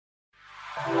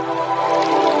Hi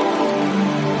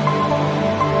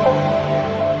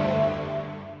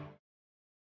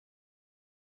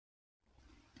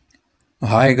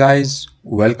guys,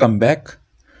 welcome back.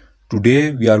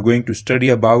 Today we are going to study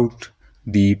about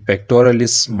the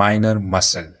pectoralis minor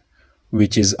muscle,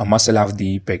 which is a muscle of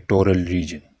the pectoral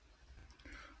region.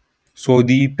 So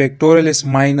the pectoralis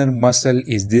minor muscle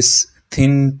is this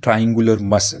thin triangular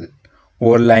muscle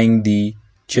overlying the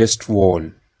chest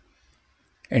wall,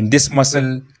 and this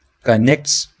muscle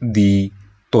connects the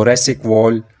thoracic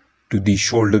wall to the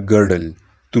shoulder girdle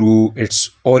through its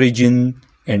origin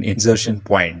and insertion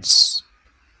points.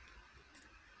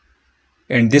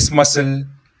 And this muscle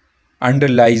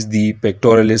underlies the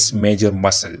pectoralis major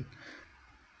muscle.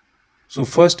 So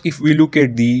first, if we look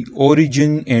at the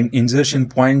origin and insertion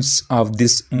points of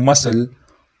this muscle,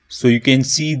 so you can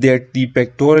see that the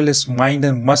pectoralis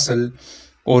minor muscle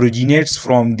originates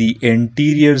from the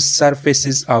anterior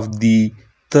surfaces of the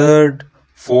third,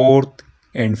 fourth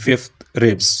and fifth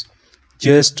ribs,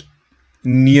 just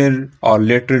near or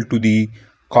lateral to the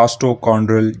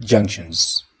costochondral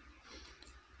junctions.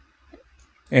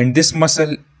 And this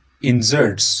muscle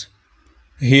inserts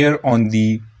here on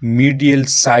the medial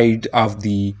side of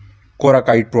the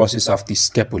coracoid process of the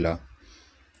scapula.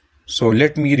 So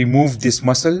let me remove this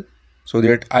muscle so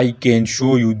that I can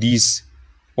show you these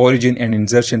origin and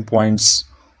insertion points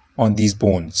on these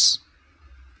bones.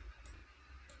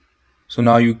 So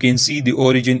now you can see the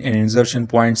origin and insertion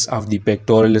points of the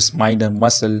pectoralis minor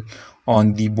muscle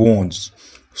on the bones.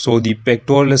 So the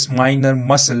pectoralis minor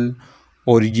muscle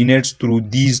originates through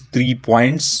these 3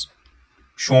 points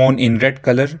shown in red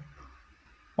color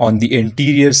on the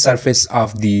anterior surface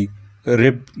of the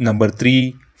rib number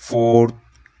 3, 4th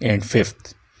and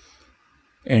 5th.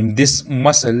 And this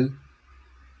muscle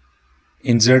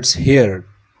inserts here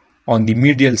on the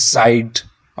medial side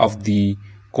of the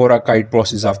coracoid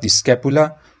process of the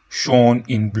scapula, shown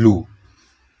in blue.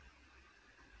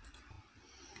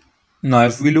 Now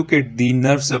if we look at the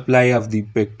nerve supply of the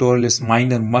pectoralis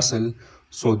minor muscle,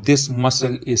 so this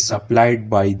muscle is supplied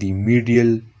by the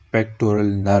medial pectoral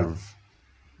nerve,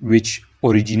 which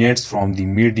originates from the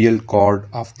medial cord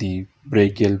of the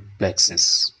brachial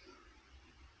plexus.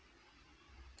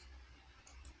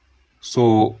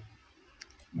 So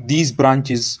these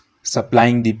branches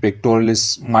supplying the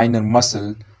pectoralis minor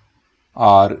muscle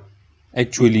are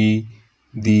actually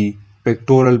the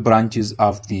pectoral branches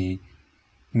of the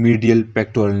medial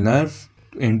pectoral nerve,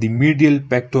 and the medial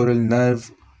pectoral nerve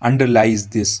underlies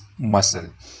this muscle.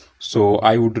 So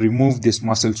I would remove this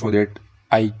muscle so that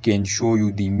I can show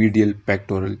you the medial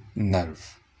pectoral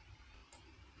nerve.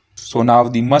 So now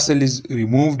the muscle is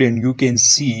removed and you can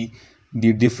see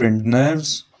the different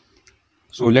nerves.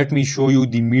 So let me show you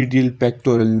the medial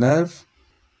pectoral nerve.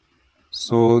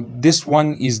 So this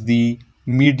one is the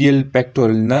medial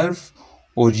pectoral nerve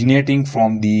originating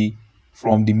from the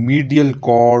medial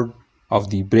cord of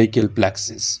the brachial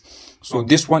plexus. So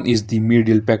this one is the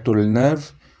medial pectoral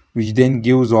nerve, which then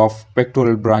gives off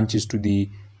pectoral branches to the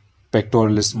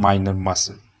pectoralis minor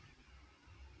muscle.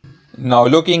 Now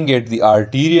looking at the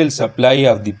arterial supply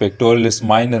of the pectoralis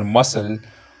minor muscle,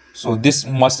 so this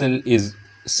muscle is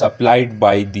supplied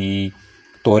by the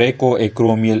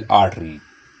thoracoacromial artery.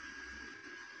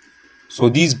 So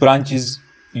these branches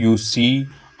you see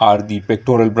are the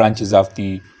pectoral branches of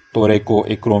the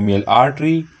thoracoacromial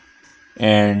artery,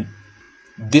 and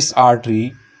this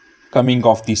artery coming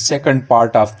off the second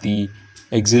part of the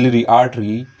axillary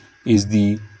artery is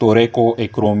the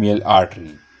thoracoacromial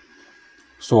artery.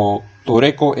 So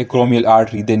thoracoacromial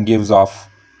artery then gives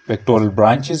off pectoral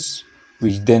branches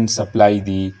which then supply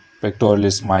the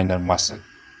pectoralis minor muscle.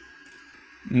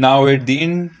 Now at the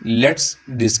end, let's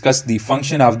discuss the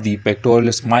function of the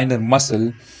pectoralis minor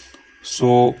muscle.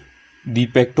 So the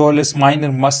pectoralis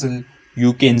minor muscle,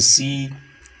 you can see,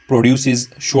 produces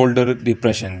shoulder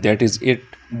depression. That is, it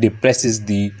depresses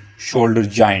the shoulder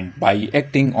joint by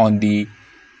acting on the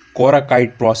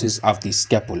coracoid process of the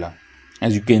scapula.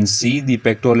 As you can see, the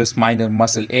pectoralis minor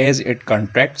muscle, as it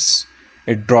contracts,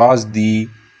 it draws the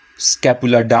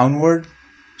scapula downward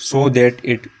so that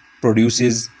it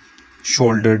produces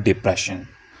shoulder depression.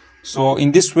 So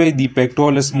in this way, the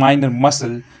pectoralis minor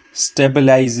muscle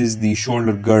stabilizes the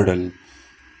shoulder girdle.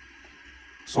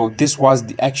 So this was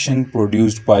the action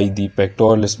produced by the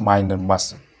pectoralis minor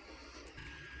muscle.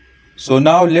 So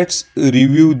now let's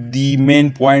review the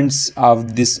main points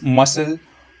of this muscle.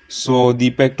 So the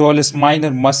pectoralis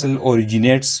minor muscle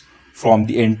originates from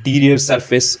the anterior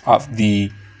surface of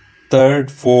the third,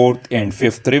 fourth and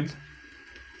fifth rib.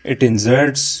 It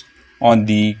inserts on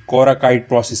the coracoid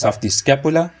process of the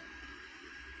scapula.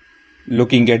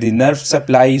 Looking at the nerve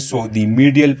supply, so the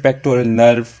medial pectoral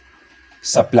nerve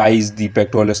supplies the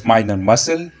pectoralis minor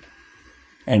muscle,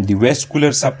 and the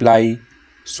vascular supply,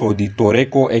 so the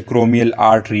thoracoacromial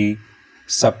artery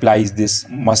supplies this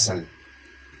muscle,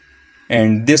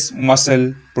 and this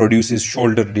muscle produces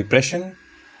shoulder depression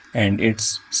and it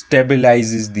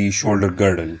stabilizes the shoulder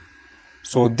girdle.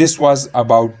 So this was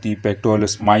about the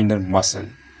pectoralis minor muscle.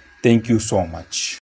 Thank you so much.